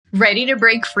Ready to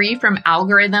break free from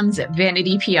algorithms,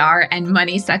 vanity PR, and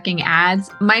money-sucking ads?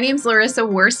 My name's Larissa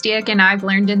Werstiak, and I've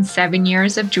learned in 7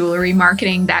 years of jewelry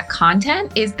marketing that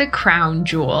content is the crown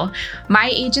jewel. My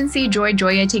agency, Joy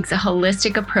Joya, takes a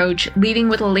holistic approach, leading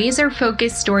with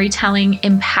laser-focused storytelling,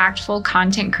 impactful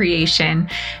content creation,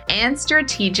 and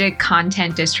strategic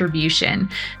content distribution.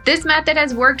 This method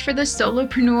has worked for the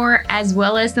solopreneur as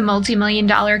well as the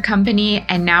multi-million-dollar company,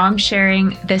 and now I'm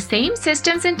sharing the same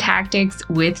systems and tactics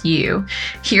with you.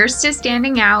 Here's to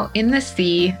standing out in the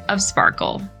sea of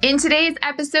sparkle. In today's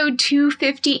episode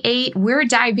 258, we're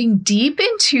diving deep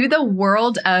into the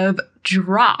world of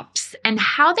drops and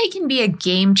how they can be a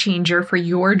game changer for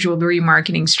your jewelry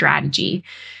marketing strategy.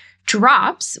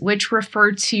 Drops, which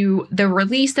refer to the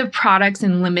release of products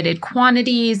in limited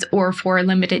quantities or for a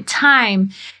limited time,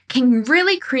 can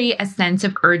really create a sense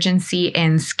of urgency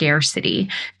and scarcity.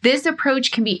 This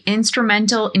approach can be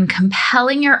instrumental in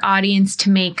compelling your audience to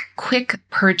make quick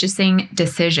purchasing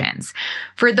decisions.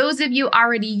 For those of you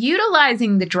already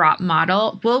utilizing the drop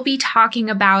model, we'll be talking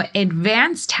about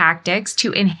advanced tactics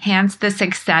to enhance the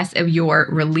success of your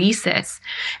releases.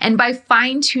 And by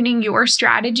fine-tuning your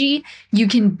strategy, you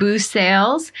can boost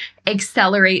sales,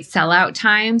 accelerate sellout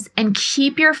times, and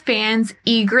keep your fans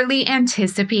eagerly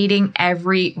anticipating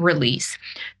every release.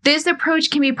 This approach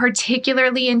can be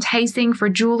particularly enticing for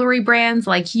jewelry brands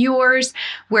like yours,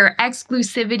 where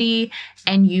exclusivity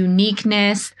and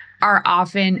uniqueness are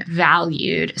often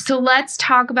valued. So let's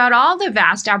talk about all the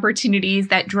vast opportunities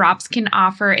that drops can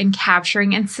offer in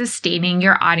capturing and sustaining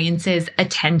your audience's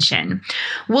attention.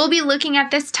 We'll be looking at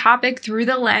this topic through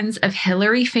the lens of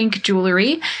Hilary Fink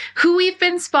Jewelry, who we've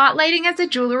been spotlighting as a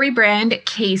jewelry brand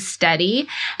case study.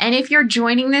 And if you're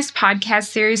joining this podcast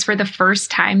series for the first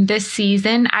time this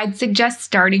season, I'd suggest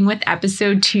starting with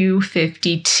episode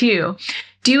 252.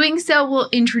 Doing so will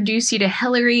introduce you to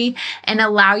Hilary and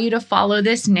allow you to follow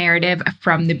this narrative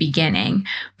from the beginning.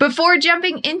 Before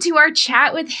jumping into our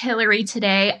chat with Hilary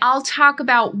today, I'll talk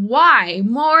about why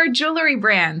more jewelry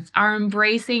brands are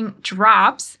embracing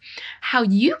drops, how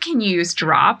you can use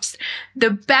drops, the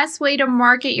best way to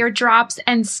market your drops,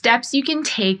 and steps you can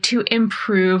take to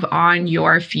improve on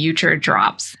your future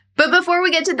drops. But before we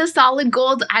get to the solid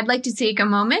gold, I'd like to take a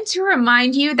moment to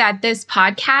remind you that this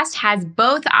podcast has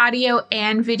both audio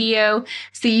and video,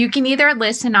 so you can either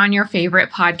listen on your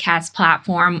favorite podcast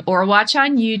platform or watch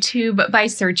on YouTube by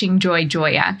searching Joy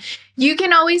Joya. You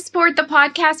can always support the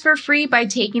podcast for free by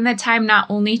taking the time not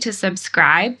only to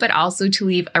subscribe, but also to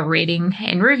leave a rating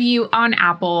and review on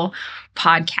Apple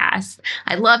Podcasts.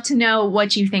 I'd love to know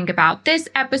what you think about this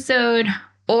episode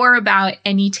or about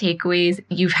any takeaways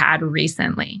you've had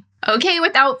recently. Okay,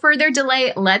 without further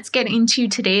delay, let's get into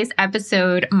today's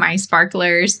episode, my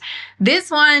sparklers.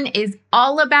 This one is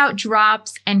all about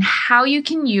drops and how you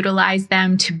can utilize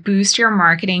them to boost your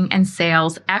marketing and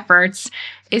sales efforts,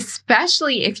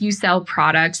 especially if you sell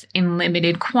products in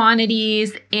limited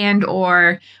quantities and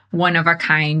or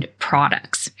one-of-a-kind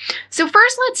products. So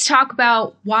first, let's talk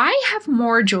about why have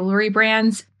more jewelry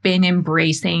brands been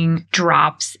embracing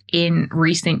drops in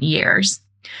recent years.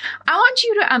 I want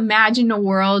you to imagine a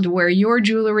world where your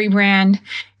jewelry brand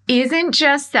isn't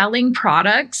just selling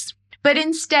products, but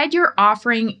instead you're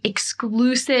offering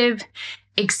exclusive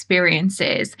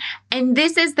experiences. And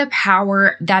this is the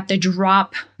power that the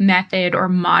drop method or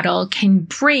model can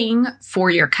bring for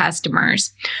your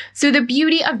customers. So the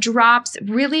beauty of drops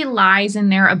really lies in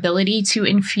their ability to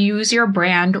infuse your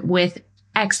brand with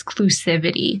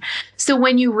exclusivity. So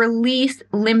when you release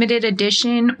limited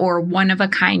edition or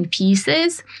one-of-a-kind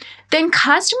pieces, then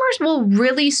customers will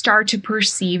really start to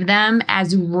perceive them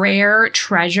as rare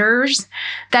treasures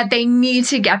that they need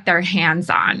to get their hands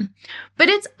on. But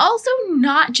it's also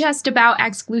not just about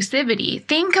exclusivity.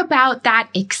 Think about that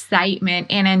excitement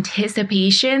and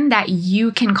anticipation that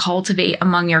you can cultivate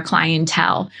among your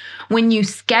clientele. When you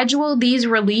schedule these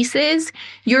releases,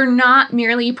 you're not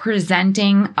merely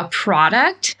presenting a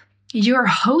product, you're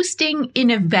hosting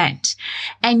an event,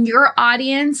 and your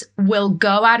audience will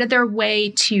go out of their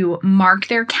way to mark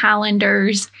their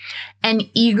calendars and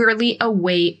eagerly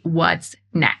await what's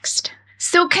next.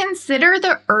 So consider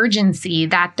the urgency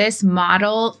that this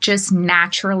model just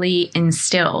naturally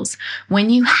instills. When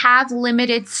you have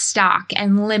limited stock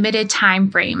and limited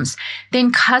timeframes,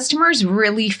 then customers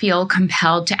really feel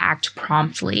compelled to act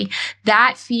promptly.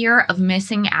 That fear of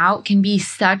missing out can be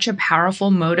such a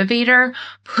powerful motivator,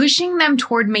 pushing them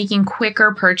toward making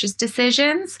quicker purchase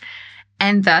decisions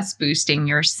and thus boosting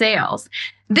your sales.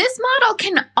 This model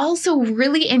can also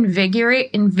really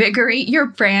invigorate your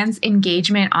brand's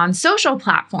engagement on social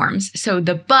platforms. So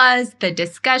the buzz, the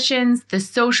discussions, the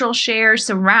social shares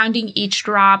surrounding each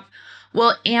drop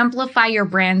will amplify your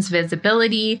brand's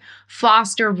visibility,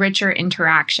 foster richer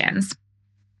interactions.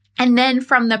 And then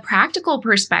from the practical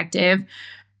perspective,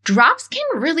 drops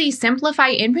can really simplify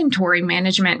inventory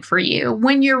management for you.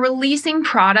 When you're releasing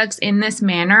products in this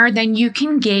manner, then you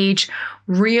can gauge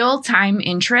real-time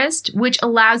interest, which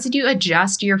allows you to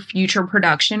adjust your future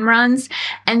production runs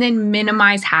and then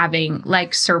minimize having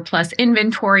like surplus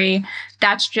inventory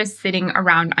that's just sitting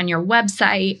around on your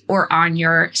website or on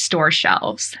your store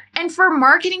shelves. And for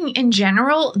marketing in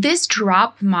general, this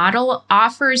drop model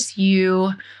offers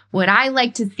you what I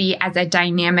like to see as a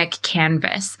dynamic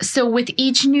canvas. So with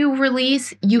each new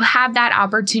release, you have that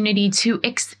opportunity to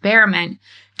experiment,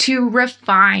 to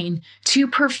refine, to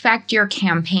perfect your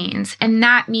campaigns. And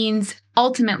that means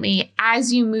ultimately,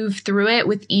 as you move through it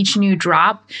with each new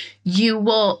drop, you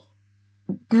will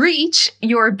reach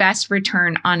your best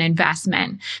return on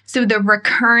investment. So the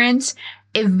recurrent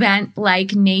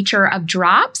event-like nature of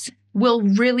drops will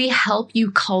really help you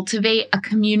cultivate a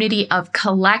community of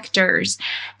collectors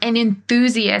and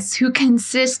enthusiasts who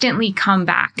consistently come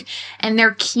back, and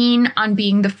they're keen on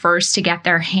being the first to get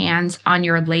their hands on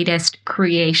your latest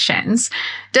creations.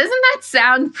 Doesn't that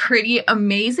sound pretty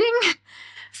amazing?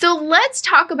 So let's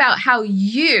talk about how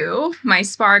you, my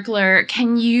sparkler,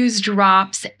 can use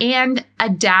drops and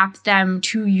adapt them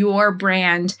to your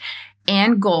brand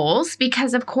and goals,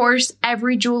 because of course,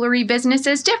 every jewelry business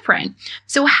is different.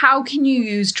 So how can you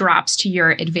use drops to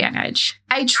your advantage?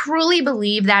 I truly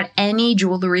believe that any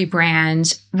jewelry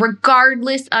brand,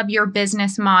 regardless of your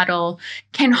business model,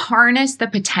 can harness the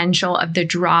potential of the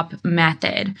drop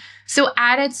method. So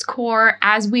at its core,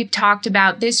 as we've talked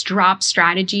about, this drop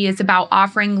strategy is about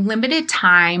offering limited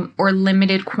time or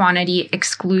limited quantity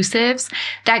exclusives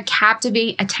that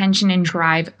captivate attention and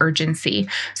drive urgency.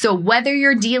 So whether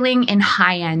you're dealing in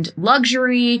high-end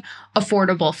luxury,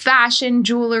 affordable fashion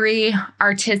jewelry,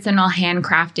 artisanal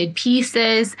handcrafted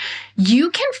pieces,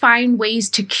 you can find ways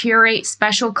to curate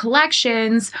special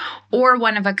collections or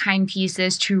one-of-a-kind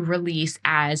pieces to release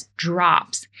as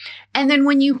drops. And then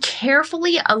when you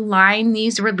carefully align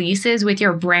these releases with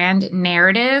your brand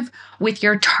narrative, with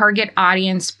your target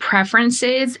audience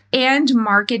preferences and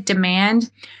market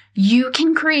demand, you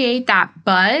can create that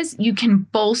buzz, you can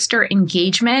bolster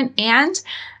engagement, and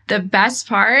the best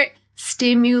part,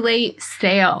 stimulate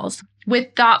sales.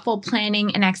 With thoughtful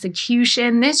planning and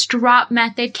execution, this drop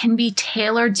method can be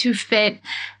tailored to fit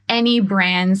any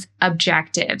brand's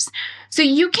objectives. So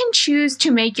you can choose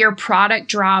to make your product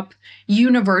drop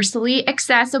universally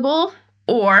accessible,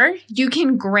 or you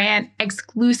can grant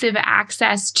exclusive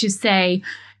access to, say,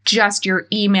 just your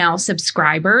email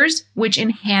subscribers, which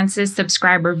enhances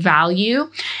subscriber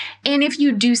value. And if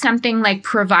you do something like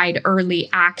provide early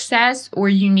access or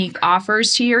unique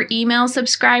offers to your email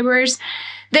subscribers,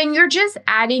 then you're just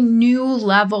adding new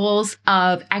levels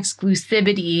of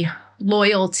exclusivity,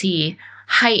 loyalty,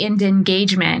 heightened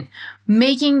engagement,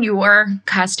 making your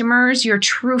customers, your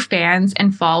true fans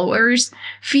and followers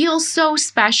feel so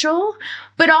special,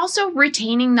 but also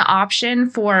retaining the option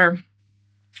for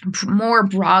more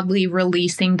broadly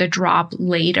releasing the drop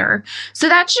later. So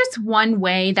that's just one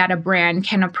way that a brand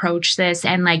can approach this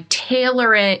and like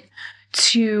tailor it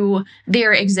to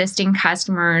their existing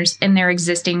customers and their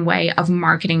existing way of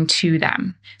marketing to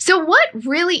them. So what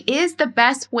really is the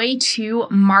best way to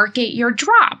market your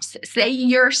drops? Say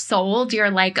you're sold, you're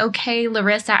like, okay,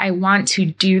 Larissa, I want to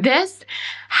do this.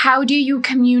 How do you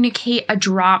communicate a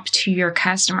drop to your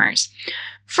customers?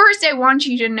 First, I want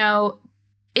you to know,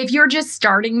 if you're just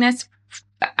starting this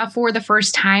for the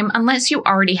first time, unless you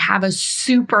already have a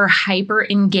super hyper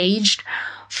engaged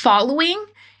following,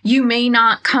 you may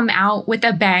not come out with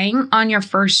a bang on your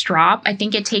first drop. I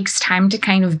think it takes time to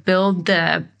kind of build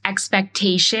the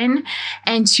expectation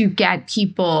and to get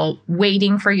people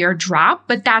waiting for your drop,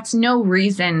 but that's no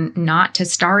reason not to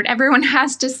start. Everyone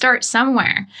has to start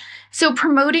somewhere. So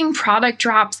promoting product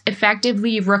drops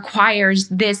effectively requires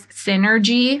this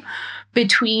synergy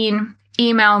between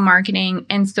email marketing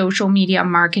and social media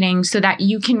marketing so that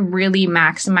you can really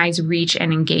maximize reach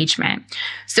and engagement.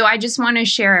 So I just want to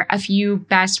share a few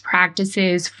best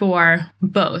practices for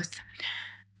both.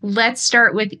 Let's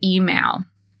start with email.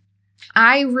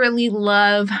 I really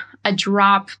love a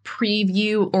drop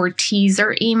preview or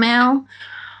teaser email,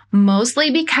 mostly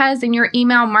because in your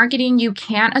email marketing, you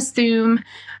can't assume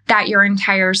that your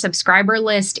entire subscriber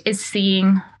list is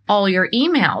seeing all your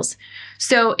emails.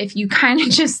 So if you kind of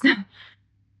just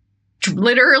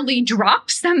literally drop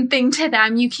something to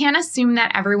them. You can't assume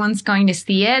that everyone's going to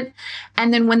see it.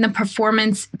 And then when the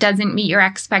performance doesn't meet your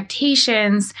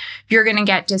expectations, you're going to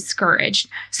get discouraged.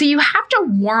 So you have to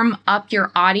warm up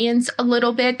your audience a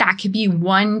little bit. That could be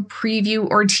one preview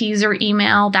or teaser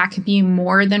email. That could be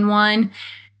more than one.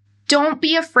 Don't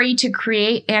be afraid to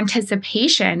create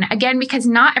anticipation, again, because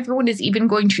not everyone is even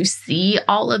going to see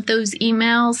all of those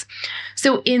emails.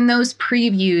 So in those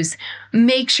previews,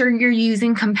 make sure you're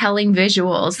using compelling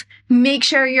visuals. Make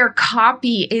sure your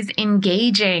copy is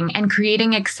engaging and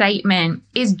creating excitement,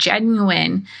 is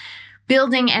genuine,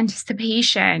 building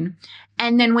anticipation.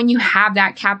 And then when you have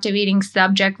that captivating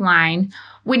subject line,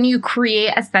 when you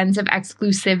create a sense of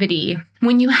exclusivity,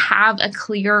 when you have a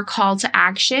clear call to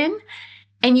action,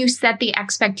 and you set the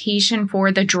expectation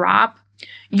for the drop,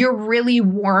 you're really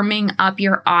warming up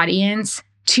your audience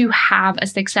to have a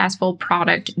successful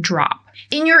product drop.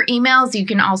 In your emails, you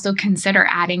can also consider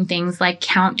adding things like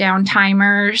countdown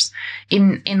timers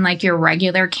in like your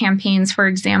regular campaigns, for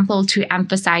example, to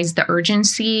emphasize the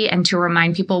urgency and to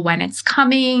remind people when it's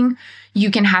coming. You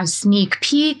can have sneak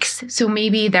peeks. So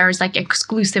maybe there's like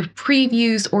exclusive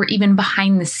previews or even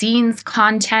behind the scenes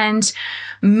content.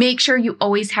 Make sure you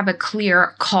always have a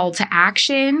clear call to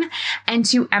action and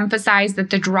to emphasize that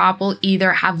the drop will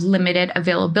either have limited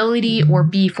availability or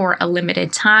be for a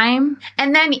limited time.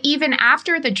 And then even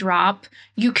after the drop,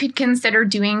 you could consider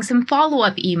doing some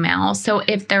follow-up emails. So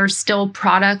if there's still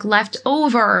product left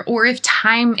over or if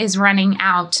time is running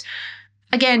out,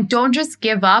 again, don't just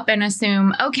give up and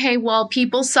assume, okay, well,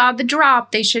 people saw the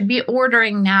drop, they should be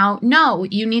ordering now. No,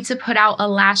 you need to put out a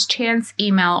last chance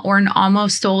email or an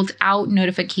almost sold out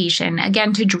notification,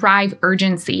 again, to drive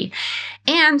urgency.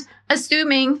 And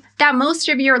assuming that most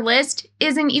of your list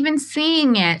isn't even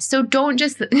seeing it. So don't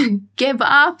just give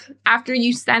up after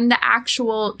you send the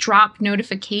actual drop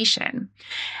notification.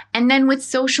 And then with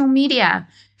social media,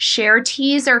 share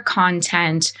teaser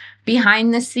content,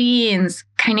 behind the scenes,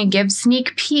 kind of give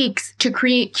sneak peeks to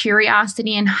create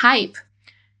curiosity and hype.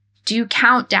 Do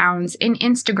countdowns in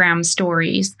Instagram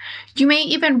stories. You may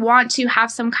even want to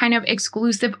have some kind of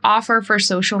exclusive offer for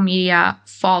social media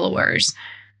followers.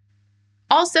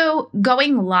 Also,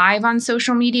 going live on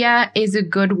social media is a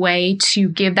good way to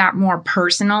give that more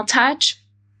personal touch,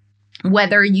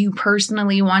 whether you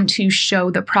personally want to show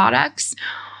the products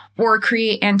or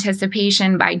create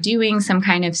anticipation by doing some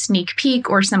kind of sneak peek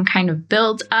or some kind of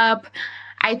build up.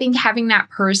 I think having that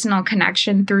personal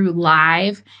connection through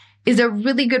live is a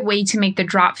really good way to make the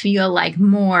drop feel like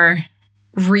more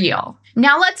real.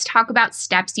 Now let's talk about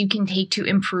steps you can take to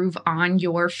improve on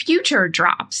your future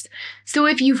drops. So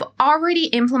if you've already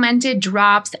implemented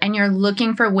drops and you're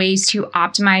looking for ways to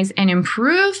optimize and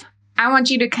improve, I want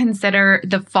you to consider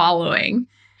the following.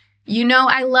 You know,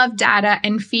 I love data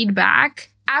and feedback.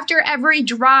 After every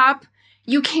drop,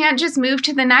 you can't just move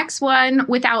to the next one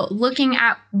without looking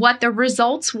at what the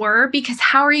results were, because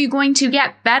how are you going to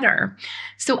get better?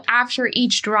 So after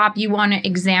each drop, you want to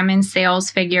examine sales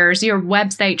figures, your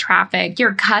website traffic,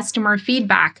 your customer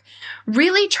feedback.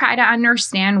 Really try to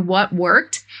understand what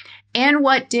worked and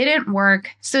what didn't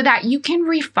work so that you can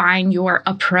refine your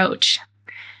approach.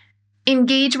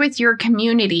 Engage with your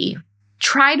community.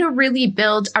 Try to really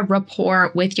build a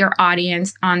rapport with your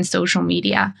audience on social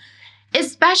media,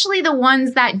 especially the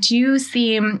ones that do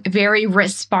seem very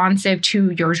responsive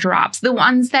to your drops, the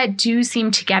ones that do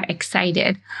seem to get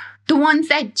excited, the ones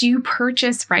that do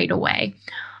purchase right away.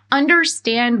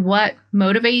 Understand what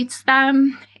motivates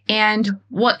them and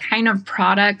what kind of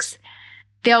products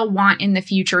they'll want in the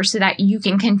future so that you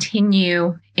can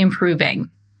continue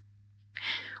improving.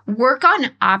 Work on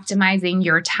optimizing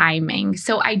your timing.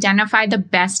 So identify the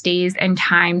best days and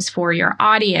times for your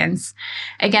audience.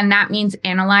 Again, that means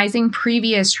analyzing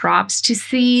previous drops to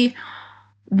see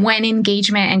when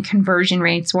engagement and conversion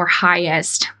rates were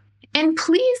highest. And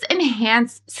please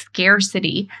enhance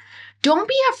scarcity. Don't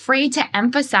be afraid to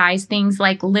emphasize things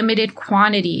like limited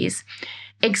quantities,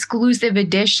 exclusive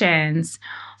editions,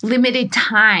 limited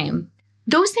time.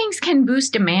 Those things can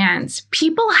boost demands.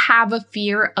 People have a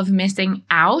fear of missing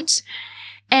out.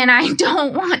 And I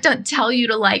don't want to tell you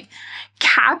to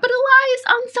capitalize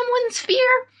on someone's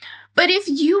fear. But if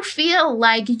you feel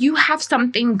like you have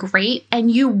something great and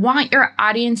you want your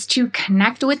audience to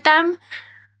connect with them,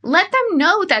 let them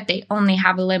know that they only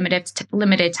have a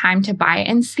limited time to buy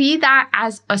and see that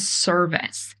as a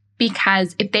service.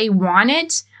 Because if they want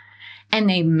it and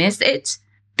they miss it,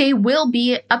 they will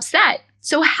be upset.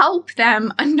 So help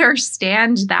them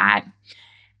understand that.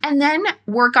 And then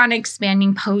work on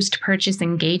expanding post-purchase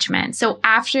engagement. So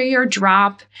after your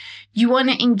drop, you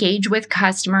want to engage with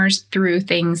customers through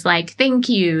things like thank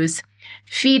yous,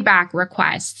 feedback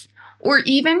requests, or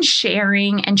even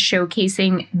sharing and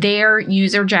showcasing their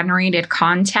user-generated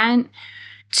content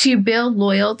to build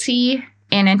loyalty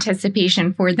and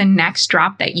anticipation for the next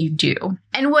drop that you do.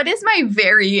 And what is my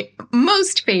very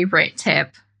most favorite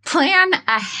tip? Plan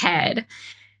ahead.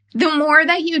 The more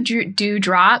that you do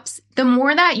drops, the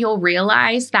more that you'll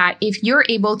realize that if you're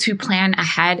able to plan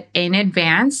ahead in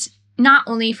advance, not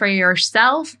only for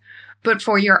yourself, but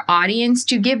for your audience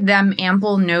to give them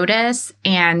ample notice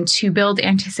and to build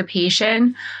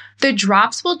anticipation, the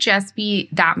drops will just be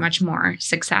that much more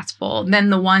successful than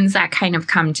the ones that kind of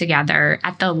come together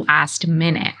at the last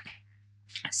minute.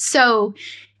 So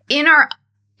in our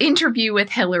interview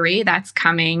with Hillary that's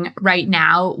coming right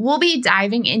now, we'll be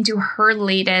diving into her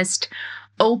latest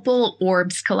Opal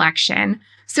Orbs collection.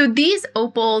 So these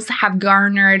opals have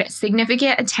garnered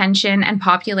significant attention and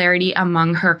popularity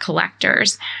among her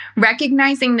collectors.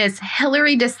 Recognizing this,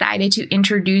 Hillary decided to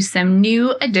introduce some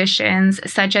new additions,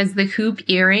 such as the hoop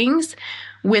earrings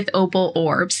with opal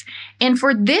orbs. And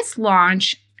for this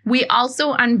launch, we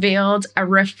also unveiled a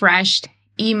refreshed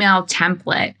email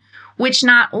template, which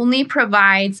not only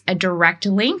provides a direct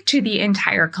link to the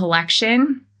entire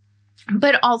collection,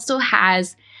 but also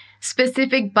has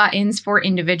specific buttons for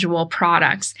individual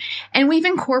products. And we've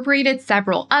incorporated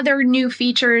several other new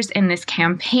features in this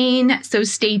campaign, so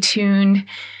stay tuned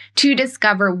to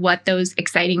discover what those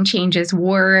exciting changes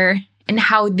were and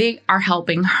how they are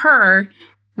helping her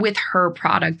with her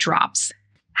product drops.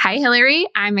 Hi, Hillary.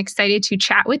 I'm excited to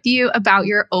chat with you about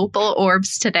your opal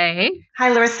orbs today. Hi,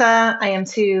 Larissa. I am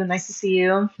too. Nice to see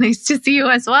you. Nice to see you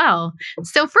as well.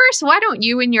 So first, why don't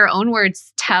you, in your own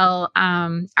words, tell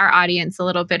our audience a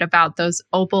little bit about those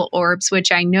opal orbs,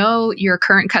 which I know your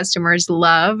current customers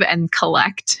love and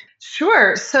collect.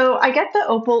 Sure. So I get the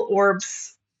opal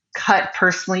orbs cut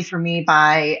personally for me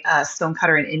by a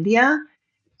stonecutter in India.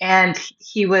 And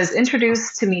he was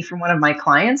introduced to me from one of my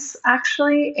clients,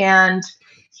 actually. And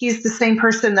he's the same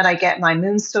person that I get my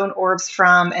moonstone orbs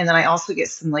from. And then I also get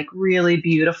some like really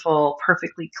beautiful,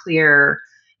 perfectly clear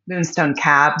moonstone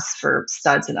cabs for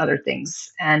studs and other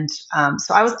things. And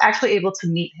so I was actually able to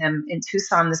meet him in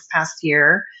Tucson this past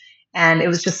year. And it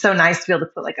was just so nice to be able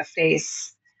to put like a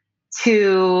face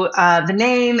to the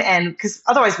name. And because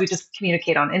otherwise we just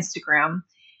communicate on Instagram.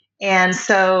 And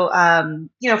so,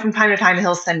 from time to time,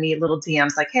 he'll send me little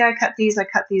DMs like, hey, I cut these.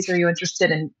 Are you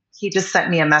interested? And he just sent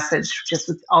me a message just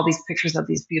with all these pictures of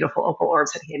these beautiful opal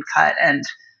orbs that he had cut and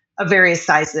of various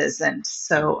sizes. And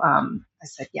so I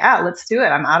said, yeah, let's do it.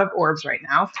 I'm out of orbs right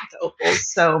now for the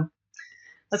opals. So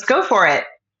let's go for it.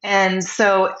 And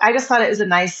so I just thought it was a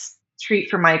nice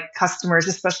treat for my customers,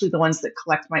 especially the ones that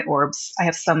collect my orbs. I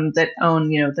have some that own,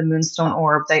 the moonstone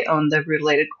orb. They own the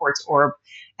rutilated quartz orb,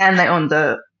 and they own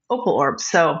the opal orb.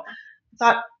 So I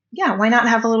thought, yeah, why not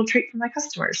have a little treat for my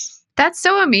customers? That's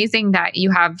so amazing that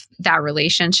you have that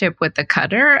relationship with the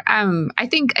cutter. I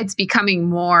think it's becoming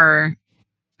more,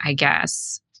 I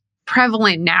guess,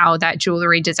 prevalent now that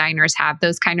jewelry designers have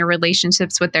those kind of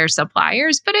relationships with their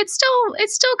suppliers, but it's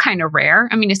still kind of rare.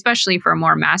 I mean, especially for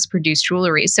more mass-produced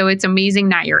jewelry. So it's amazing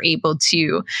that you're able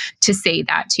to say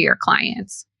that to your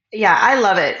clients. Yeah, I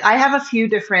love it. I have a few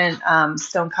different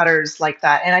stone cutters like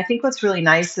that. And I think what's really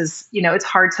nice is, it's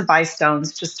hard to buy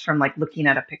stones just from like looking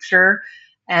at a picture.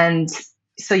 And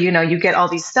so, you get all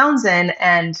these stones in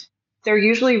and they're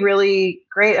usually really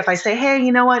great. If I say, hey,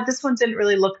 you know what, this one didn't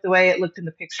really look the way it looked in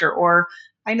the picture, or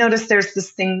I noticed there's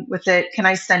this thing with it, can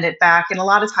I send it back? And a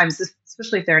lot of times,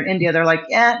 especially if they're in India, they're like,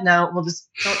 no, we'll just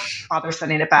don't bother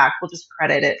sending it back. We'll just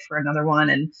credit it for another one.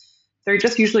 And they're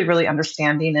just usually really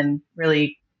understanding and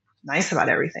really nice about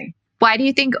everything. Why do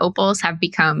you think opals have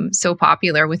become so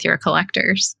popular with your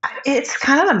collectors? It's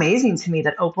kind of amazing to me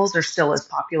that opals are still as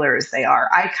popular as they are.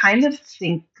 I kind of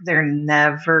think they're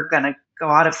never going to go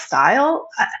out of style.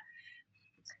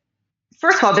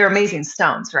 First of all, they're amazing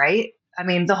stones, right? I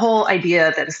mean, the whole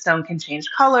idea that a stone can change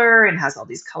color and has all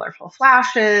these colorful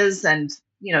flashes and,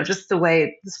 just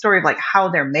the story of like how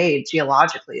they're made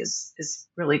geologically is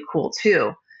really cool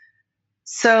too.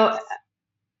 So,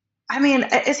 I mean,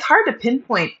 it's hard to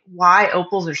pinpoint why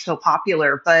opals are so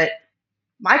popular, but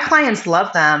my clients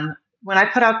love them. When I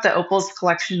put out the opals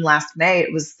collection last May,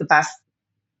 it was the best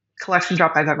collection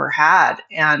drop I've ever had.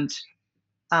 And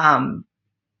they're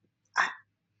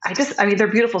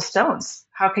beautiful stones.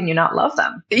 How can you not love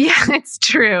them? Yeah, it's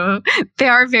true. They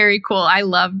are very cool. I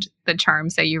loved the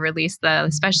charms that you released,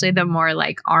 especially the more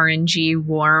like orangey,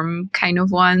 warm kind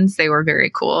of ones. They were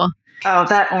very cool. Oh,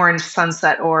 that orange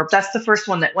sunset orb. That's the first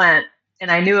one that went. And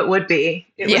I knew it would be.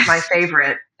 It was my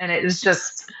favorite. And it was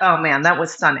just, oh man, that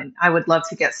was stunning. I would love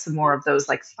to get some more of those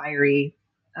like fiery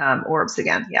orbs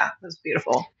again. Yeah, it was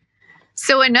beautiful.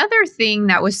 So another thing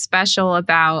that was special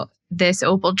about this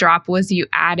opal drop was you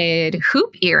added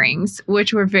hoop earrings,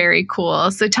 which were very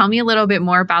cool. So tell me a little bit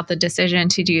more about the decision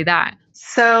to do that.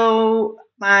 So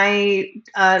my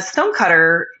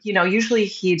stonecutter, usually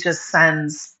he just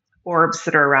sends orbs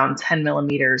that are around 10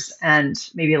 millimeters and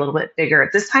maybe a little bit bigger.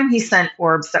 At this time, he sent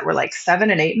orbs that were like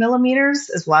 7 and 8 millimeters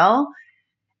as well.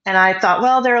 And I thought,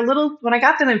 well, they're a little, when I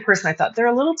got them in person, I thought they're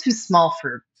a little too small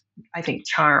for, I think,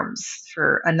 charms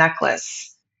for a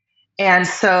necklace. And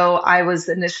so I was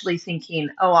initially thinking,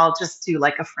 oh, I'll just do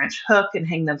like a French hook and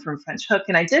hang them from French hook.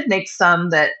 And I did make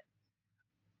some that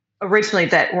originally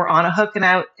that were on a hook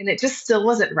and it just still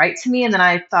wasn't right to me. And then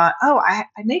I thought, oh, I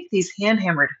make these hand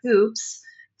hammered hoops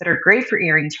that are great for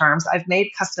earring charms. I've made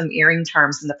custom earring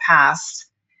charms in the past.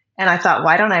 And I thought,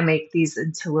 why don't I make these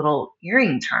into little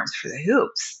earring charms for the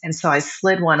hoops? And so I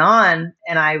slid one on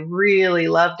and I really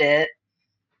loved it.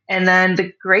 And then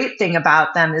the great thing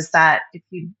about them is that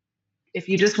if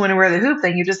you just want to wear the hoop,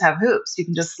 then you just have hoops. You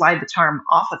can just slide the charm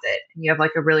off of it and you have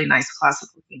like a really nice classic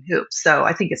looking hoop. So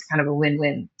I think it's kind of a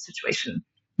win-win situation.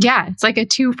 Yeah, it's like a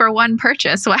 2-for-1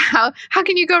 purchase. Wow. How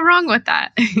can you go wrong with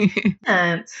that?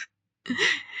 And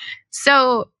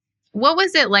So what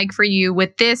was it like for you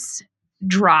with this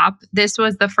drop? This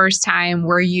was the first time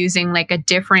we're using like a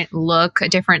different look, a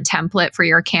different template for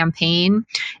your campaign.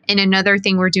 And another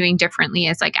thing we're doing differently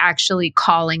is like actually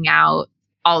calling out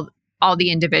all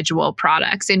the individual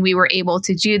products. And we were able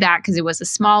to do that because it was a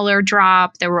smaller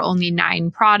drop. There were only 9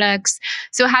 products.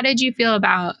 So how did you feel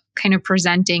about kind of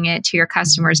presenting it to your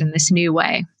customers in this new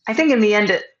way? I think in the end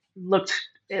it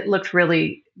looked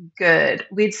really good.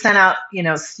 We'd sent out,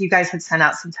 you guys had sent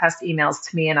out some test emails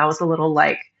to me and I was a little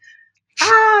like,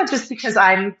 just because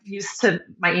I'm used to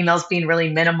my emails being really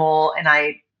minimal and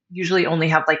I usually only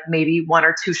have like maybe 1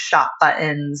 or 2 shop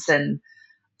buttons and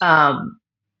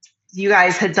you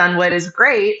guys had done what is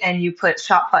great and you put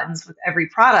shop buttons with every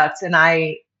product and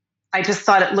I just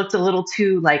thought it looked a little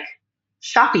too like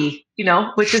shoppy,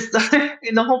 which is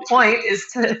the whole point is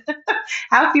to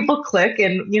have people click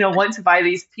and want to buy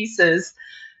these pieces.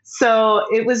 So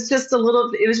it was just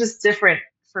different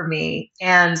for me.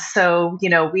 And so,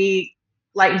 we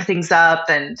lightened things up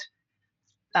and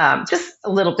just a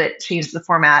little bit changed the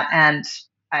format and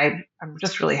I'm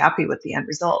just really happy with the end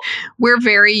result. We're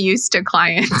very used to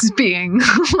clients being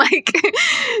like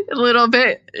a little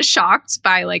bit shocked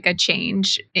by like a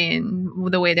change in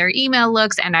the way their email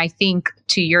looks. And I think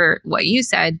to what you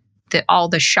said, that all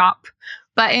the shop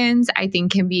buttons, I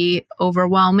think can be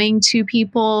overwhelming to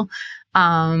people.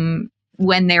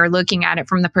 When they're looking at it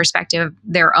from the perspective of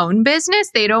their own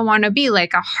business, they don't want to be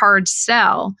like a hard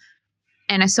sell.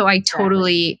 And so I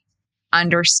totally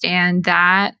understand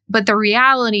that. But the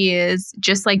reality is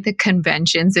just like the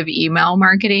conventions of email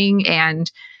marketing and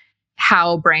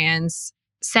how brands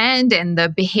send and the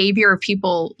behavior of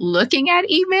people looking at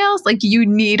emails, like you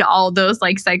need all those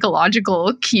like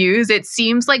psychological cues. It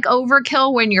seems like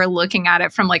overkill when you're looking at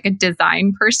it from like a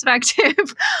design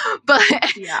perspective.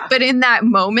 But in that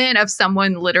moment of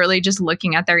someone literally just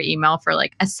looking at their email for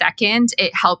like a second,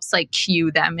 it helps like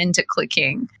cue them into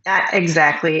clicking.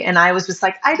 Exactly. And I was just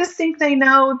like, I just think they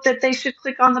know that they should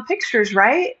click on the pictures,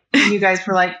 right? And you guys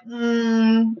were like,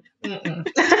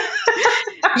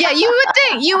 Yeah,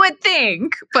 you would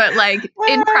think, but like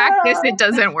in practice, it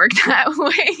doesn't work that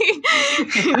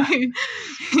way.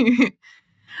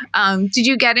 Did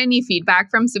you get any feedback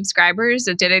from subscribers?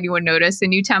 Did anyone notice a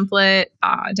new template?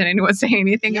 Did anyone say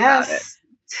anything about it?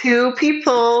 2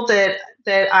 people that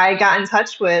I got in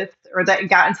touch with or that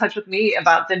got in touch with me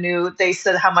about they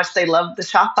said how much they loved the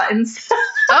shop buttons.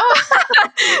 Oh,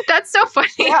 that's so funny.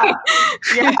 Yeah,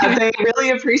 they really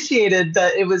appreciated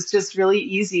that it was just really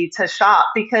easy to shop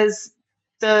because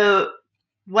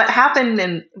what happened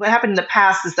in the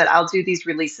past is that I'll do these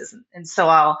releases and so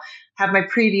I'll have my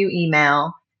preview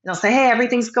email and I'll say, hey,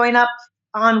 everything's going up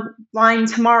online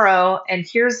tomorrow and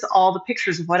here's all the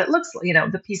pictures of what it looks like,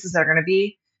 the pieces that are going to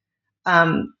be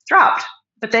dropped,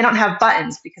 but they don't have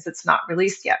buttons because it's not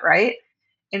released yet, right?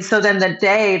 And so then the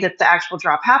day that the actual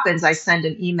drop happens, I send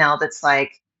an email that's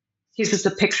like, here's just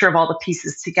a picture of all the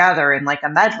pieces together in like a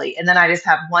medley. And then I just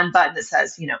have one button that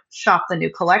says, shop the new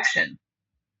collection.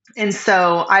 And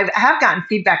so I have gotten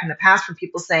feedback in the past from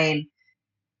people saying,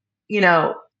 we'd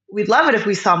love it if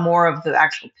we saw more of the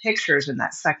actual pictures in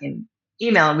that second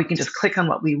email and we can just click on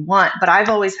what we want. But I've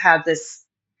always had this,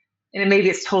 and maybe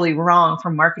it's totally wrong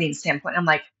from a marketing standpoint. I'm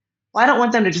like, well, I don't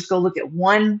want them to just go look at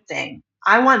one thing.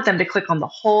 I want them to click on the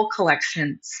whole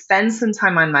collection, spend some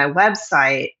time on my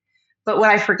website. But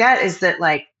what I forget is that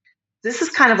like this is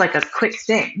kind of like a quick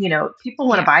thing. People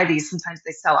want to buy these. Sometimes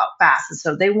they sell out fast. And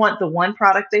so they want the one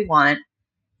product they want.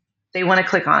 They want to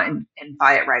click on it and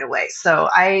buy it right away. So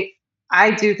I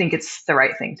do think it's the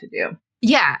right thing to do.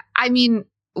 Yeah. I mean,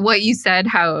 what you said,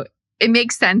 how it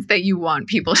makes sense that you want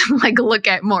people to like look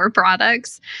at more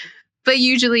products. But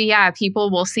usually, yeah, people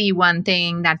will see one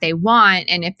thing that they want.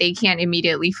 And if they can't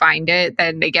immediately find it,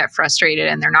 then they get frustrated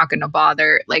and they're not going to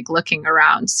bother like looking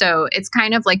around. So it's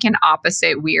kind of like an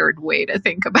opposite weird way to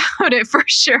think about it for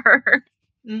sure.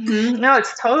 Mm-hmm. No,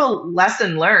 it's total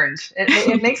lesson learned.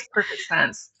 It makes perfect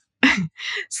sense.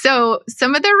 So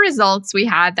some of the results we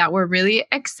had that were really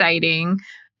exciting,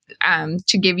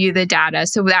 to give you the data.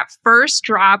 So that first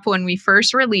drop, when we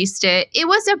first released it, it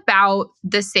was about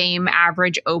the same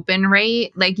average open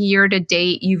rate. Like year to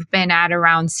date, you've been at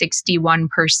around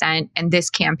 61%, and this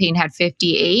campaign had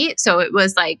 58. So it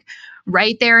was like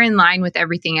right there in line with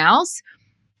everything else.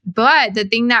 But the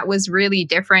thing that was really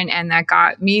different and that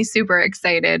got me super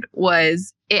excited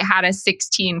was it had a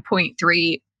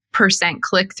 16.3%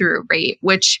 click-through rate,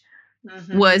 which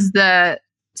was the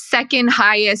second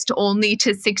highest only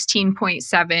to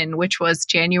 16.7, which was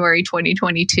January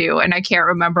 2022. And I can't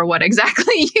remember what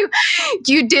exactly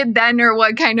you did then or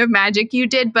what kind of magic you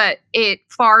did, but it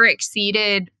far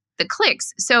exceeded the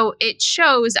clicks. So it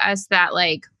shows us that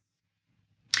like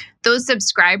those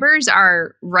subscribers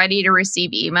are ready to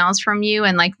receive emails from you,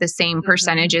 and like the same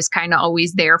percentage is kind of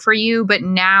always there for you. But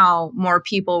now more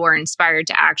people were inspired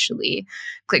to actually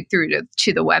click through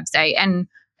to the website. And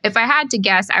if I had to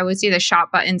guess, I would say the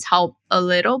shop buttons help a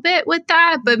little bit with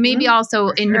that, but maybe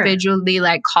also individually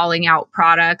like calling out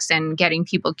products and getting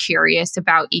people curious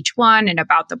about each one and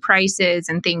about the prices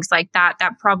and things like that.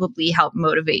 That probably helped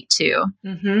motivate too.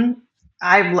 Mm-hmm.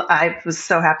 I was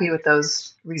so happy with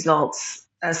those results.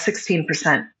 A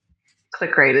 16%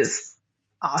 click rate is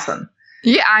awesome.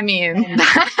 Yeah, I mean,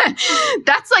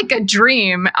 that's like a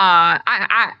dream.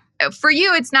 For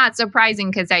you, it's not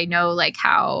surprising because I know like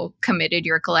how committed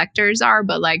your collectors are,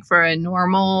 but like for a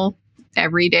normal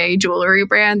everyday jewelry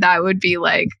brand, that would be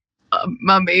like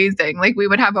amazing. Like we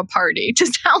would have a party to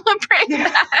celebrate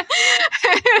that.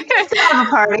 We can still have a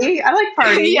party. I like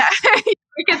parties. Yeah,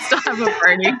 we can still have a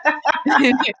party.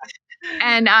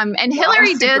 And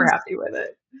Hillary did. Super happy with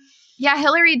it. Yeah,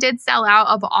 Hillary did sell out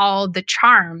of all the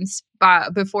charms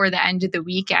before the end of the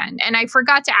weekend. And I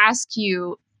forgot to ask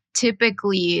you,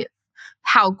 typically,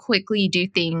 how quickly do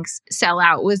things sell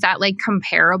out? Was that like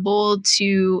comparable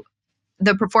to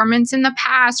the performance in the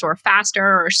past, or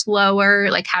faster or slower?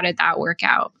 Like, how did that work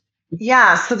out?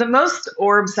 Yeah, so the most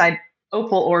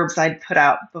opal orbs I'd put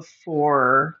out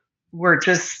before were it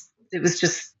was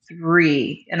just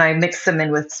 3, and I mixed them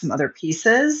in with some other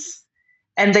pieces,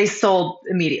 and they sold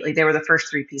immediately. They were the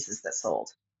first 3 pieces that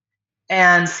sold.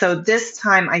 And so this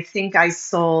time I think I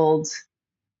sold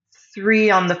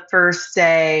 3 on the first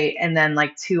day, and then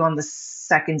like 2 on the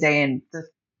second day, and the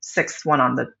 6th one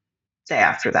on the day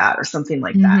after that, or something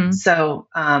like that. So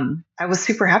I was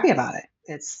super happy about it.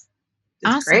 It's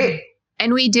awesome. Great.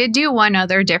 And we did do one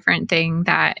other different thing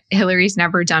that Hillary's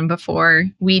never done before.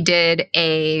 We did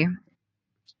a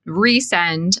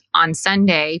resend on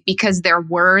Sunday because there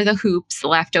were the hoops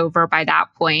left over by that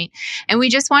point. And we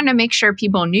just wanted to make sure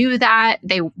people knew that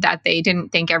they didn't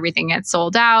think everything had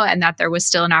sold out and that there was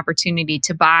still an opportunity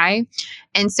to buy.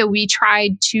 And so we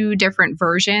tried 2 different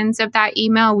versions of that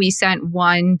email. We sent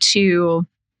one to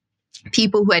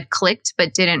people who had clicked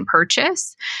but didn't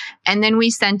purchase. And then we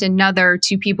sent another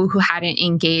to people who hadn't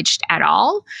engaged at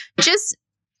all. Just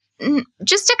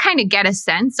to kind of get a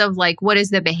sense of like, what is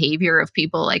the behavior of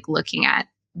people like looking at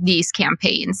these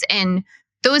campaigns. And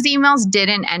those emails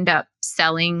didn't end up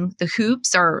selling the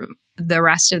hoops or the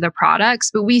rest of the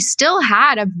products, but we still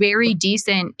had a very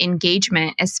decent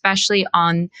engagement, especially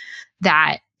on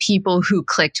that people who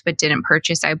clicked but didn't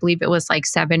purchase. I believe it was like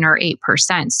 7 or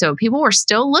 8%. So people were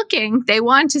still looking. They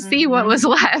wanted to see what was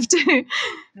left.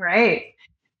 Right.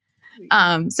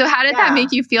 So how did that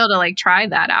make you feel to like try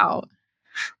that out?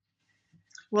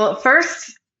 Well, at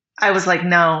first I was like,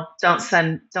 no, don't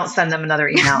send them another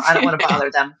email. I don't want to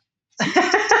bother them.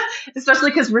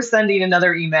 Especially because we're sending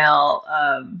another email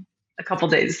a couple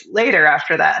days later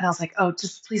after that. And I was like, oh,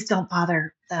 just please don't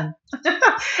bother them.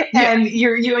 And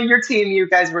you and your team, you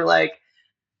guys were like,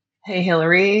 hey,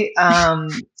 Hillary, all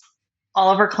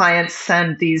of our clients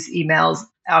send these emails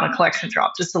out on collection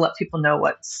drop just to let people know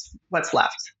what's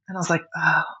left. And I was like,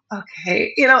 oh,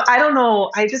 okay. I don't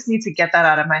know. I just need to get that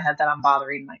out of my head that I'm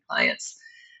bothering my clients.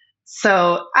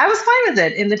 So I was fine with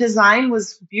it. And the design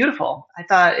was beautiful. I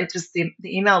thought the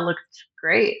email looked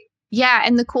great. Yeah.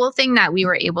 And the cool thing that we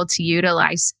were able to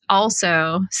utilize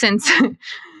also, since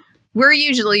we're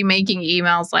usually making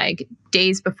emails like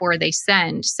days before they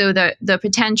send. So the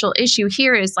potential issue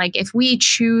here is like if we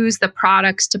choose the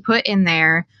products to put in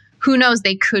there, who knows,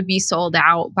 they could be sold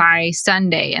out by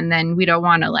Sunday, and then we don't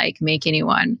want to like make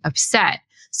anyone upset.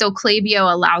 So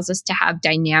Klaviyo allows us to have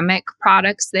dynamic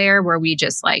products there where we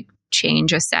just like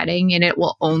change a setting and it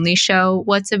will only show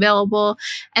what's available.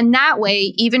 And that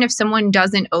way, even if someone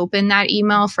doesn't open that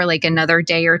email for like another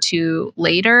day or two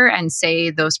later and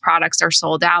say those products are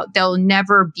sold out, they'll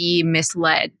never be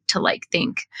misled to like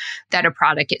think that a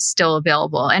product is still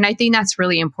available. And I think that's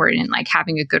really important, like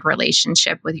having a good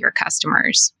relationship with your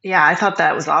customers. Yeah, I thought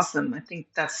that was awesome. I think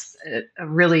that's a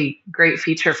really great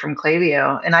feature from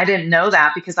Klaviyo. And I didn't know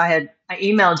that because I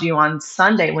emailed you on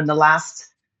Sunday when the last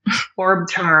orb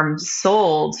charm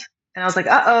sold. And I was like,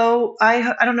 uh-oh,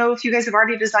 I don't know if you guys have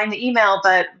already designed the email,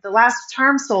 but the last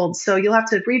charm sold, so you'll have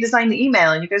to redesign the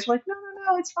email. And you guys were like,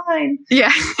 no, it's fine.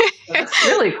 Yeah. So that's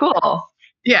really cool.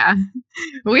 Yeah.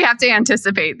 We have to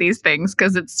anticipate these things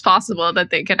because it's possible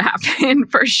that they could happen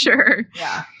for sure.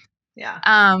 Yeah. Yeah.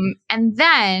 And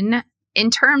then in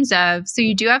terms of, so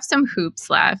you do have some hoops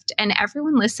left, and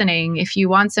everyone listening, if you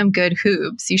want some good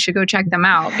hoops, you should go check them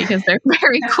out because they're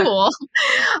very cool.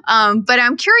 But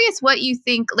I'm curious what you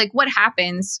think, like what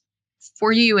happens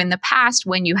for you in the past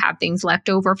when you have things left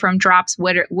over from drops?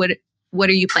 What are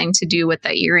you planning to do with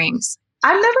the earrings?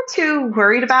 I'm never too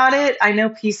worried about it. I know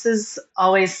pieces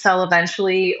always sell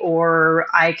eventually, or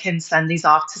I can send these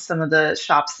off to some of the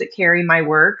shops that carry my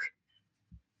work.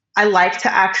 I like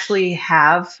to actually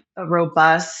have a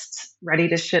robust, ready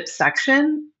to ship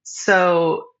section.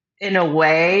 So, in a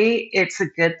way, it's a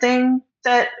good thing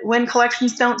that when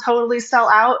collections don't totally sell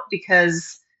out,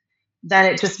 because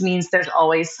then it just means there's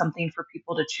always something for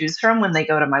people to choose from when they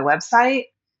go to my website.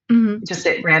 Mm-hmm. Just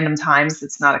at random times,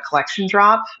 it's not a collection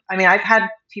drop. I mean, I've had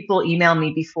people email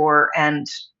me before and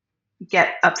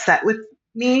get upset with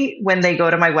me when they go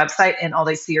to my website and all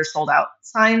they see are sold out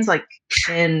signs, like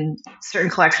in certain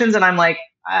collections. And I'm like,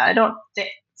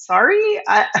 sorry,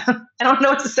 I don't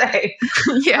know what to say.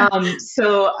 Yeah.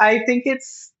 So I think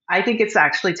it's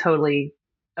actually totally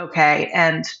okay.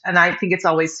 And I think it's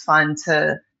always fun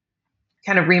to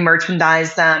kind of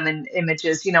re-merchandise them in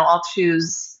images. I'll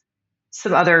choose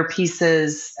some other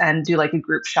pieces and do like a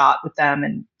group shot with them,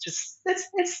 and just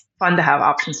it's fun to have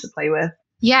options to play with.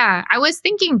 Yeah, I was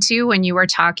thinking too when you were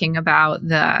talking about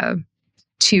the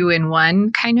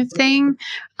 2-in-1 kind of thing.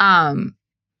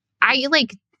 I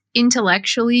like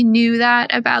intellectually knew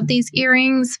that about these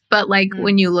earrings, but like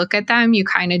when you look at them, you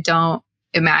kind of don't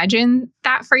imagine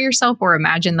that for yourself or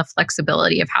imagine the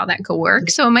flexibility of how that could work.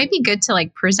 So it might be good to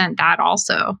like present that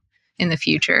also in the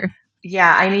future.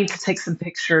 Yeah, I need to take some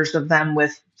pictures of them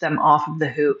with them off of the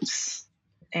hoops.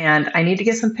 And I need to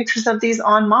get some pictures of these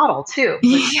on model too,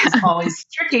 which is always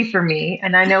tricky for me.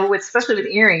 And I know, especially with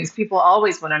earrings, people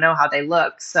always want to know how they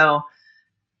look. So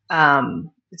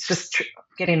it's just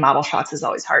getting model shots is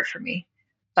always hard for me.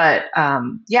 But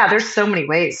yeah, there's so many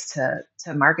ways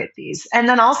to market these. And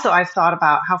then also I've thought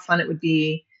about how fun it would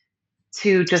be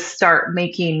to just start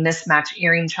making mismatch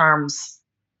earring charms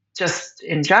just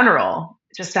in general,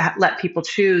 just to let people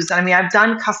choose. I mean, I've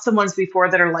done custom ones before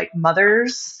that are like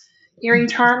mothers' earring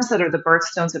charms that are the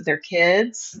birthstones of their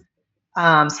kids.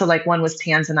 So like one was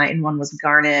tanzanite and one was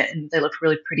garnet, and they looked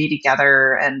really pretty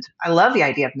together. And I love the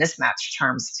idea of mismatch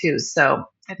charms too. So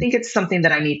I think it's something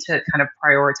that I need to kind of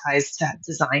prioritize to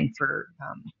design for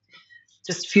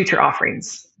just future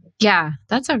offerings. Yeah,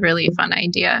 that's a really fun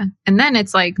idea. And then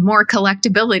it's like more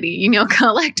collectability,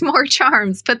 collect more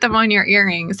charms, put them on your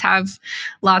earrings, have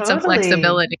lots of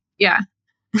flexibility. Yeah.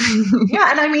 Yeah.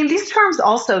 And I mean, these charms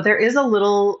also, there is a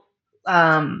little,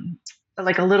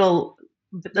 like a little,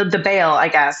 the bail, I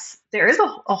guess. There is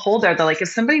a hole there that like if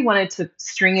somebody wanted to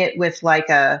string it with like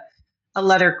a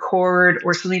leather cord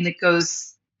or something that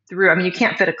goes through, I mean, you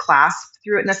can't fit a clasp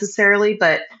through it necessarily,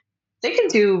 but they can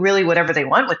do really whatever they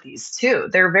want with these too.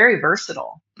 They're very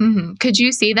versatile. Mm-hmm. Could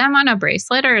you see them on a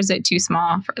bracelet, or is it too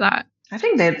small for that? I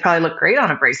think they'd probably look great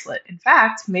on a bracelet. In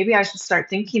fact, maybe I should start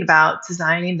thinking about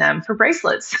designing them for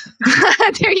bracelets.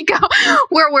 There you go.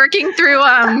 We're working through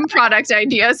product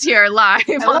ideas here live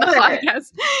on the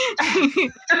podcast.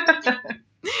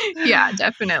 Yeah,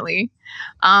 definitely.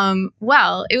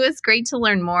 Well, it was great to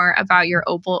learn more about your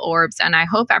opal orbs, and I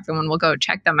hope everyone will go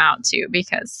check them out too,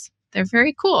 because they're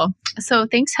very cool. So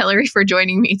thanks, Hillary, for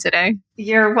joining me today.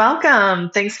 You're welcome.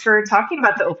 Thanks for talking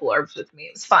about the opal orbs with me.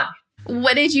 It was fun.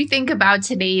 What did you think about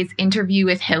today's interview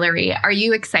with Hillary? Are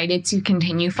you excited to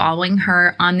continue following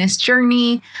her on this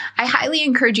journey? I highly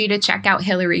encourage you to check out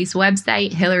Hillary's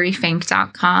website,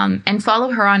 hillaryfink.com, and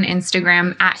follow her on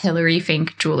Instagram at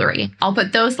hillaryfinkjewelry. I'll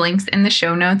put those links in the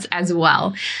show notes as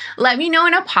well. Let me know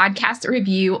in a podcast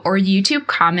review or YouTube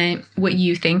comment what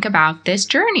you think about this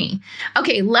journey.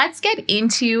 Okay, let's get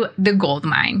into the gold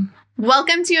mine.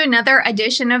 Welcome to another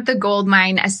edition of The Gold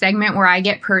Mine, a segment where I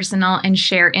get personal and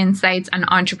share insights on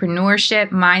entrepreneurship,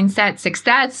 mindset,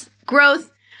 success,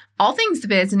 growth, all things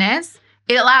business.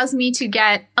 It allows me to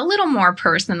get a little more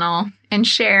personal and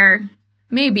share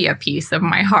maybe a piece of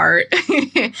my heart.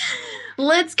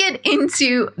 Let's get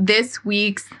into this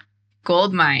week's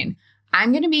Gold Mine. I'm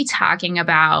going to be talking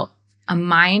about a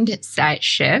mindset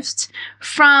shift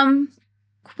from,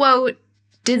 quote,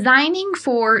 designing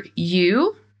for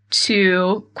you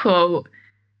to, quote,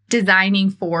 designing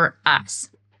for us.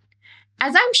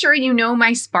 As I'm sure you know,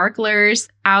 my sparklers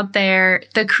out there,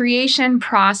 the creation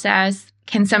process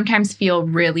can sometimes feel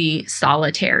really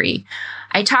solitary.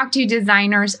 I talk to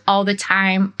designers all the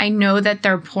time. I know that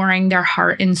they're pouring their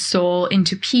heart and soul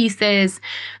into pieces.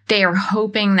 They are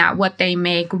hoping that what they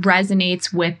make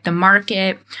resonates with the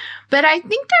market. But I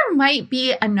think there might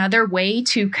be another way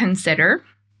to consider.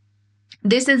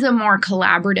 This is a more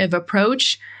collaborative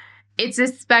approach. It's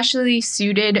especially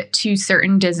suited to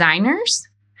certain designers,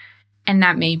 and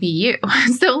that may be you.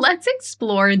 So let's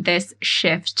explore this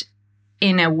shift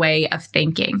in a way of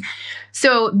thinking.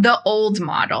 So the old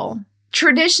model,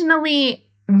 traditionally,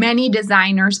 many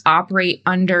designers operate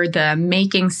under the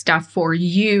making stuff for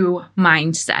you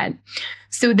mindset.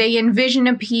 So they envision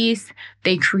a piece,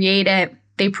 they create it,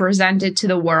 they present it to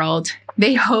the world,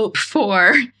 they hope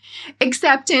for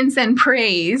acceptance and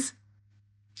praise.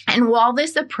 And while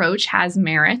this approach has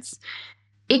merits,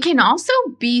 it can also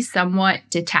be somewhat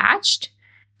detached.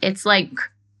 It's like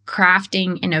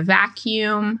crafting in a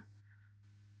vacuum.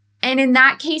 And in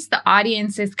that case, the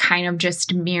audience is kind of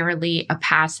just merely a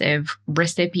passive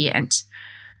recipient.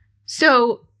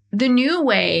 So the new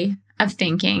way of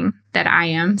thinking that I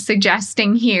am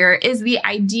suggesting here is the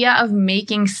idea of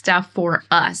making stuff for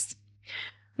us,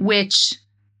 which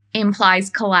implies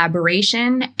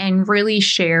collaboration and really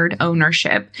shared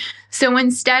ownership. So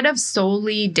instead of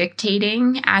solely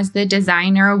dictating as the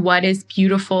designer what is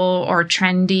beautiful or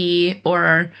trendy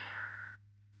or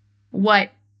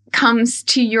what comes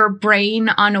to your brain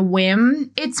on a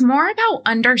whim, it's more about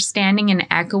understanding and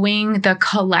echoing the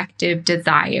collective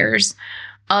desires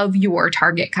of your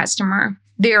target customer,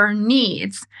 their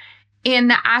needs,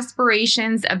 and the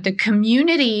aspirations of the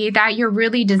community that you're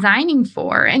really designing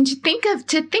for, and to think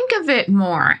of it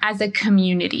more as a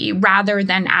community rather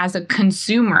than as a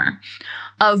consumer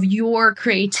of your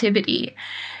creativity.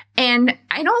 And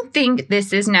I don't think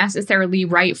this is necessarily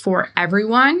right for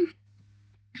everyone,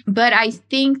 but I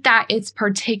think that it's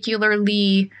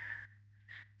particularly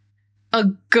a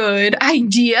good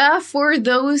idea for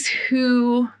those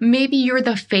who maybe you're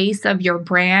the face of your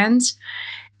brand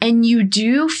and you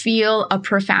do feel a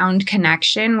profound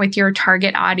connection with your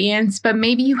target audience, but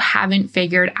maybe you haven't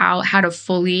figured out how to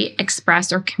fully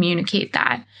express or communicate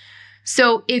that.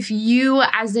 So if you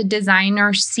as a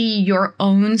designer see your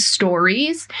own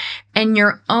stories and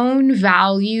your own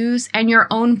values and your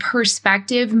own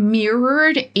perspective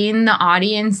mirrored in the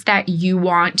audience that you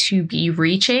want to be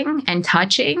reaching and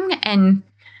touching and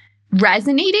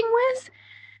resonating with,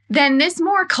 then this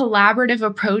more collaborative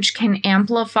approach can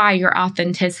amplify your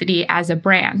authenticity as a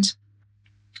brand.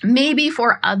 Maybe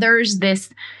for others, this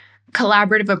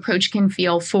collaborative approach can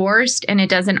feel forced and it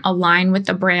doesn't align with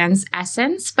the brand's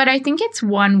essence, but I think it's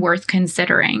one worth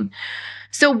considering.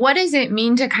 So what does it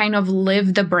mean to kind of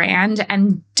live the brand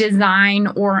and design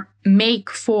or make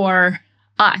for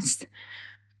us?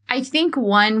 I think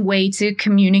one way to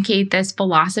communicate this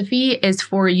philosophy is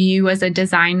for you as a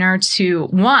designer to,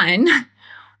 one,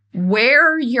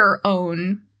 wear your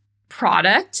own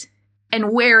product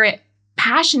and wear it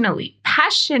passionately,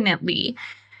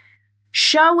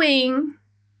 showing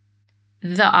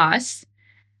the us.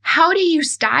 How do you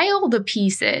style the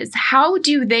pieces? How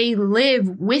do they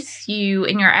live with you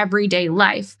in your everyday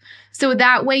life? So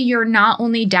that way you're not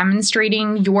only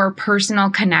demonstrating your personal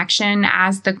connection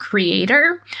as the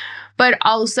creator, but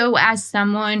also as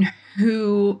someone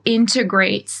who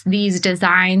integrates these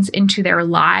designs into their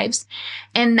lives,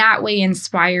 and that way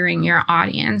inspiring your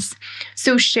audience.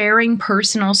 So sharing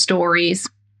personal stories,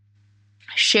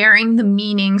 sharing the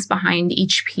meanings behind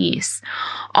each piece,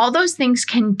 all those things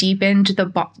can deepen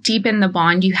the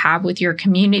bond you have with your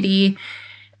community.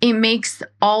 It makes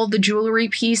all the jewelry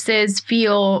pieces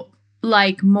feel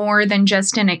like more than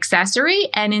just an accessory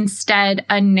and instead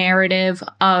a narrative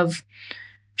of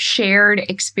shared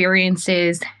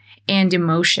experiences and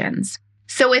emotions.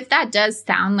 So if that does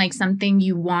sound like something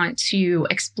you want to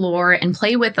explore and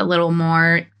play with a little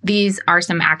more, these are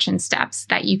some action steps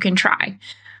that you can try.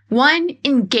 1,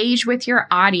 engage with your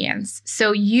audience.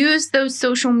 So use those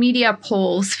social media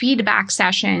polls, feedback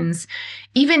sessions,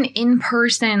 even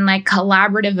in-person like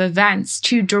collaborative events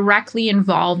to directly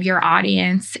involve your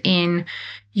audience in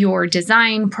your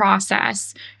design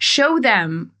process. Show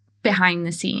them behind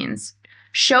the scenes.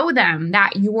 Show them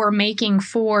that you're making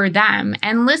for them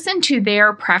and listen to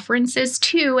their preferences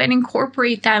too and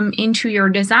incorporate them into your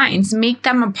designs. Make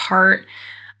them a part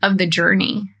of the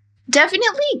journey.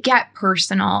 Definitely get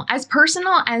personal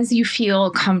as you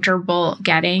feel comfortable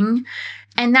getting.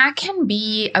 And that can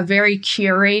be a very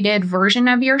curated version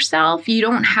of yourself. You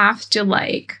don't have to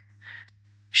like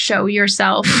show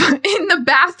yourself in the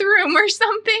bathroom or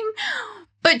something,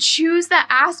 but choose the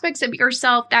aspects of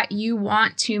yourself that you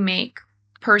want to make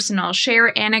personal.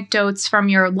 Share anecdotes from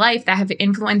your life that have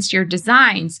influenced your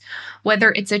designs,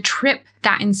 whether it's a trip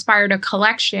that inspired a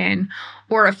collection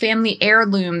or a family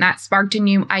heirloom that sparked a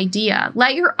new idea.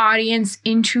 Let your audience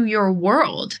into your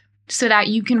world so that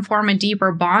you can form a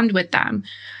deeper bond with them.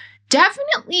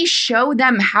 Definitely show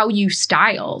them how you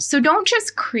style. So don't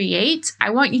just create. I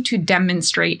want you to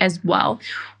demonstrate as well.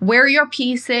 Wear your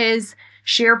pieces,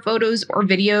 share photos or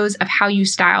videos of how you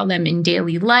style them in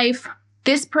daily life.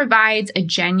 This provides a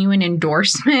genuine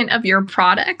endorsement of your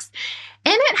products,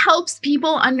 and it helps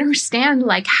people understand,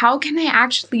 like, how can I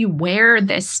actually wear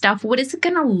this stuff? What is it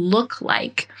going to look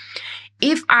like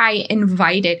if I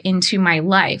invite it into my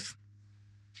life?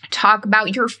 Talk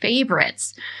about your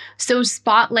favorites. So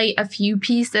spotlight a few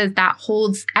pieces that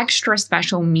holds extra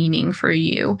special meaning for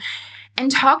you, and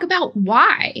talk about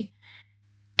why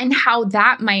and how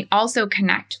that might also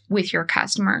connect with your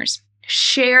customers.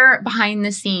 Share behind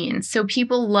the scenes. So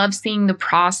people love seeing the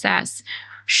process.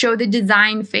 Show the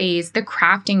design phase, the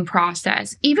crafting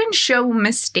process, even show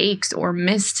mistakes or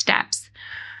missteps,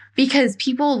 because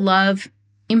people love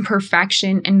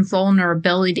imperfection and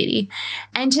vulnerability.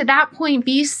 And to that point,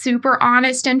 be super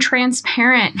honest and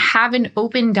transparent. Have an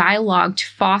open dialogue to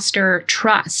foster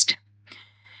trust.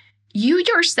 You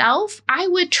yourself, I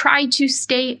would try to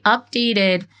stay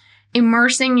updated,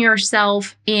 immersing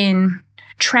yourself in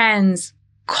trends,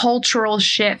 cultural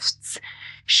shifts,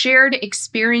 shared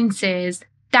experiences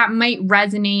that might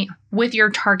resonate with your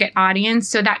target audience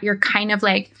so that you're kind of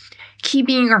like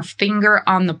keeping your finger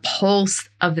on the pulse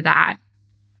of that.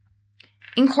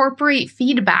 Incorporate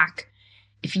feedback.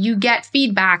 If you get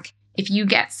feedback, if you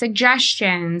get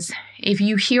suggestions, if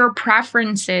you hear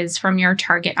preferences from your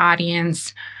target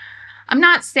audience, I'm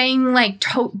not saying like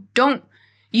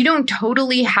you don't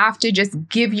totally have to just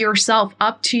give yourself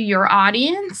up to your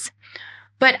audience,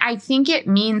 but I think it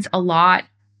means a lot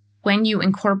when you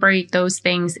incorporate those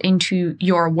things into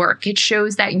your work. It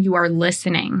shows that you are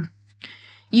listening.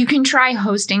 You can try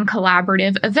hosting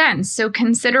collaborative events. So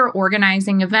consider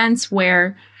organizing events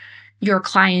where your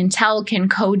clientele can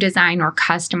co-design or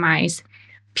customize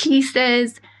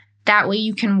pieces. That way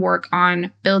you can work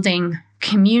on building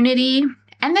community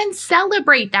and then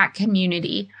celebrate that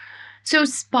community. So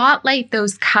spotlight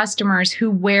those customers who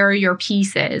wear your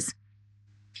pieces.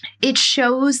 It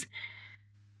shows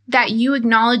that you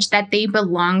acknowledge that they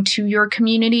belong to your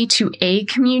community, to a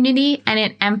community, and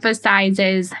it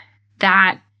emphasizes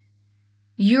that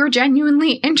you're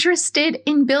genuinely interested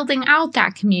in building out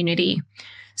that community.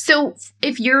 So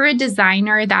if you're a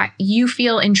designer that you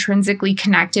feel intrinsically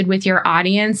connected with your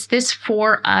audience, this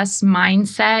for us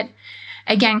mindset,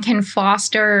 again, can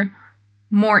foster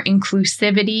more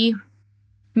inclusivity.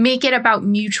 Make it about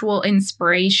mutual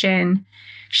inspiration,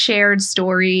 shared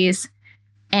stories,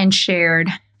 and shared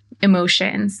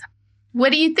emotions.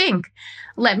 What do you think?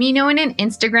 Let me know in an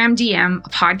Instagram DM, a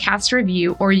podcast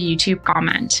review, or YouTube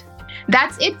comment.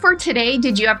 That's it for today.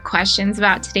 Did you have questions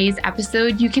about today's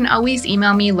episode? You can always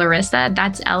email me, Larissa,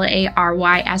 that's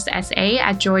LARYSSA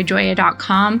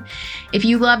 @joyjoya.com. If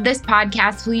you love this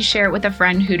podcast, please share it with a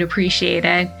friend who'd appreciate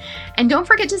it. And don't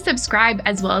forget to subscribe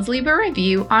as well as leave a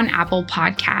review on Apple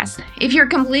Podcasts. If you're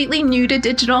completely new to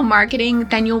digital marketing,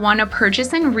 then you'll want to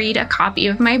purchase and read a copy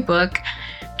of my book,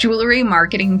 Jewelry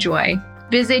Marketing Joy.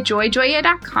 Visit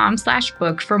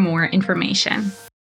joyjoya.com/book for more information.